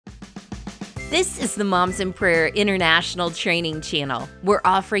This is the Moms in Prayer International Training Channel. We're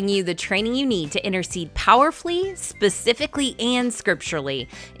offering you the training you need to intercede powerfully, specifically, and scripturally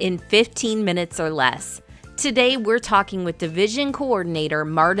in 15 minutes or less. Today, we're talking with Division Coordinator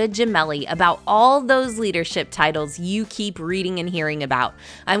Marta Gemelli about all those leadership titles you keep reading and hearing about.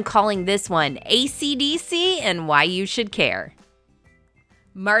 I'm calling this one ACDC and Why You Should Care.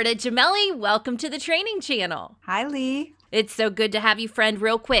 Marta Gemelli, welcome to the Training Channel. Hi, Lee. It's so good to have you, friend.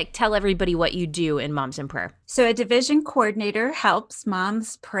 Real quick, tell everybody what you do in Moms in Prayer. So a division coordinator helps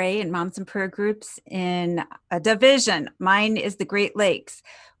moms pray in Moms in Prayer groups in a division. Mine is the Great Lakes,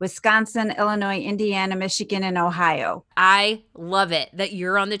 Wisconsin, Illinois, Indiana, Michigan, and Ohio. I love it that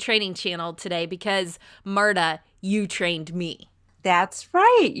you're on the Training Channel today because, Marta, you trained me. That's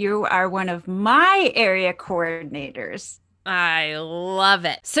right. You are one of my area coordinators. I love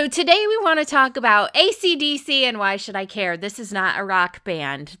it. So today we want to talk about ACDC and Why Should I Care? This is not a rock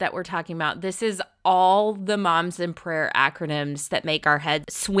band that we're talking about. This is all the Moms in Prayer acronyms that make our head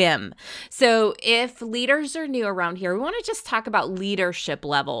swim. So if leaders are new around here, we want to just talk about leadership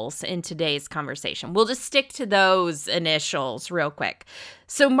levels in today's conversation. We'll just stick to those initials real quick.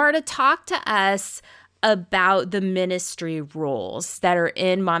 So Marta, talk to us about the ministry roles that are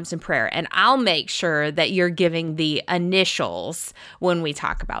in Moms in Prayer. And I'll make sure that you're giving the initials when we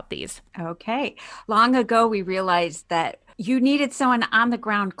talk about these. Okay. Long ago, we realized that you needed someone on the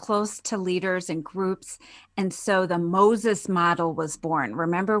ground close to leaders and groups. And so the Moses model was born.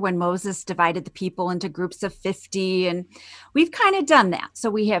 Remember when Moses divided the people into groups of 50? And we've kind of done that. So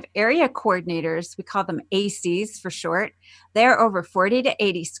we have area coordinators. We call them ACs for short. They're over 40 to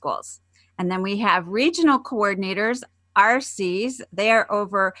 80 schools. And then we have regional coordinators, RCs. They are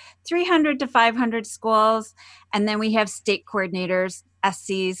over 300 to 500 schools. And then we have state coordinators,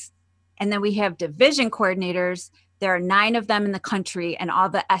 SCs. And then we have division coordinators. There are 9 of them in the country, and all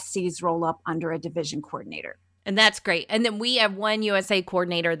the SCs roll up under a division coordinator. And that's great. And then we have one USA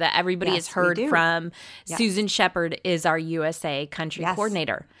coordinator that everybody has heard from. Yes. Susan Shepard is our USA country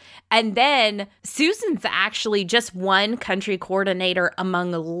coordinator. And then Susan's actually just one country coordinator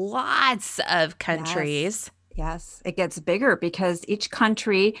among lots of countries. Yes, it gets bigger because each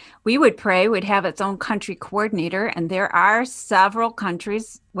country, we would pray, would have its own country coordinator. And there are several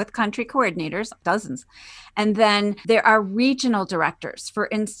countries with country coordinators, dozens. And then there are regional directors, for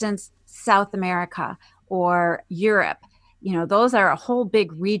instance, South America or Europe. You know, those are a whole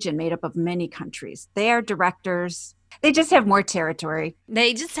big region made up of many countries. They are directors. They just have more territory.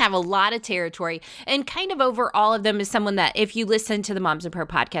 They just have a lot of territory. And kind of over all of them is someone that if you listen to the Moms in Prayer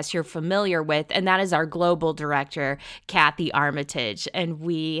podcast, you're familiar with. And that is our global director, Kathy Armitage. And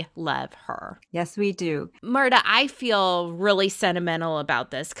we love her. Yes, we do. Marta, I feel really sentimental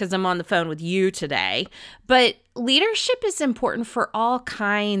about this because I'm on the phone with you today. But leadership is important for all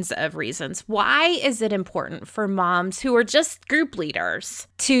kinds of reasons. Why is it important for moms who are just group leaders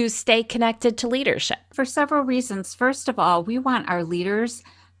to stay connected to leadership? For several reasons. First of all, we want our leaders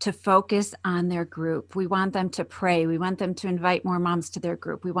to focus on their group. We want them to pray. We want them to invite more moms to their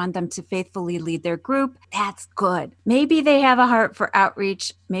group. We want them to faithfully lead their group. That's good. Maybe they have a heart for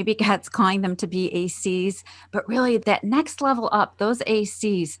outreach. Maybe God's calling them to be ACs, but really that next level up, those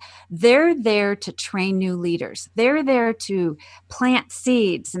ACs, they're there to train new leaders. They're there to plant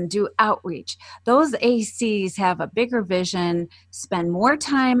seeds and do outreach. Those ACs have a bigger vision, spend more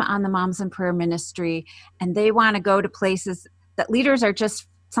time on the Moms in Prayer ministry, and they want to go to places that leaders are just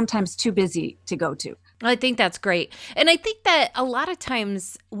sometimes too busy to go to. I think that's great. And I think that a lot of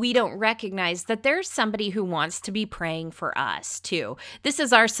times we don't recognize that there's somebody who wants to be praying for us too. This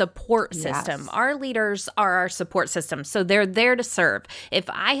is our support system. Yes. Our leaders are our support system. So they're there to serve. If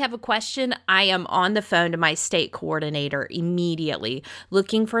I have a question, I am on the phone to my state coordinator immediately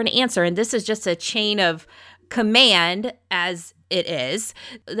looking for an answer. And this is just a chain of command as it is,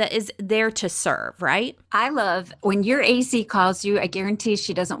 that is there to serve, right? I love when your AC calls you, I guarantee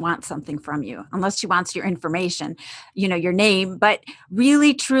she doesn't want something from you, unless she wants your information, you know, your name. But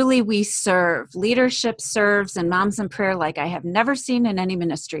really, truly, we serve. Leadership serves and Moms in Prayer like I have never seen in any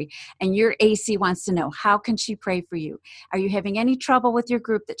ministry. And your AC wants to know, how can she pray for you? Are you having any trouble with your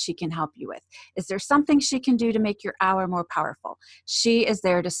group that she can help you with? Is there something she can do to make your hour more powerful? She is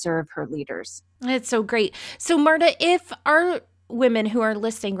there to serve her leaders. It's so great. So Marta, if our women who are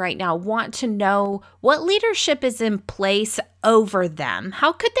listening right now want to know what leadership is in place over them,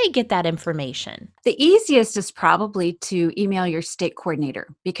 how could they get that information? The easiest is probably to email your state coordinator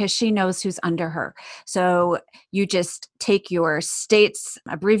because she knows who's under her. So you just take your state's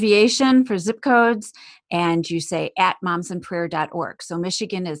abbreviation for zip codes and you say @momsinprayer.org. So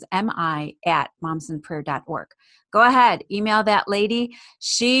Michigan is MI @momsinprayer.org. Go ahead, email that lady.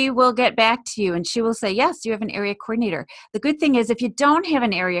 She will get back to you and she will say, yes, you have an area coordinator. The good thing is if you don't have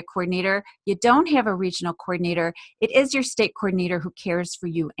an area coordinator, you don't have a regional coordinator, it is your state coordinator who cares for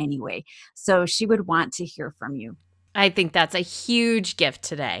you anyway. So she would want to hear from you. I think that's a huge gift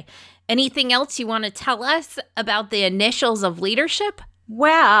today. Anything else you want to tell us about the initials of leadership?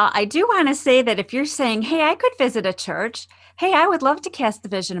 Well, I do want to say that if you're saying, hey, I could visit a church. Hey, I would love to cast the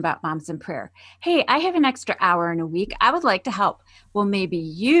vision about Moms in Prayer. Hey, I have an extra hour in a week. I would like to help. Well, maybe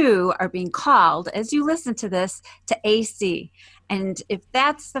you are being called as you listen to this to AC. And if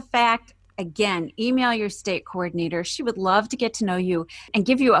that's the fact, again, email your state coordinator. She would love to get to know you and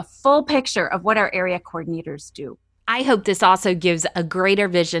give you a full picture of what our area coordinators do. I hope this also gives a greater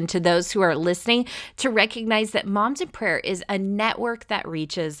vision to those who are listening to recognize that Moms in Prayer is a network that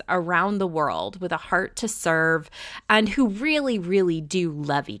reaches around the world with a heart to serve and who really, really do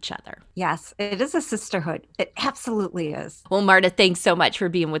love each other. Yes, it is a sisterhood. It absolutely is. Well, Marta, thanks so much for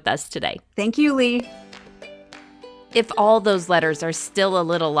being with us today. Thank you, Lee. If all those letters are still a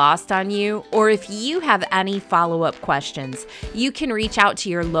little lost on you, or if you have any follow-up questions, you can reach out to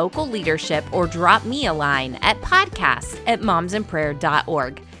your local leadership or drop me a line at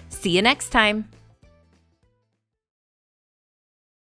podcast@momsinprayer.org. See you next time.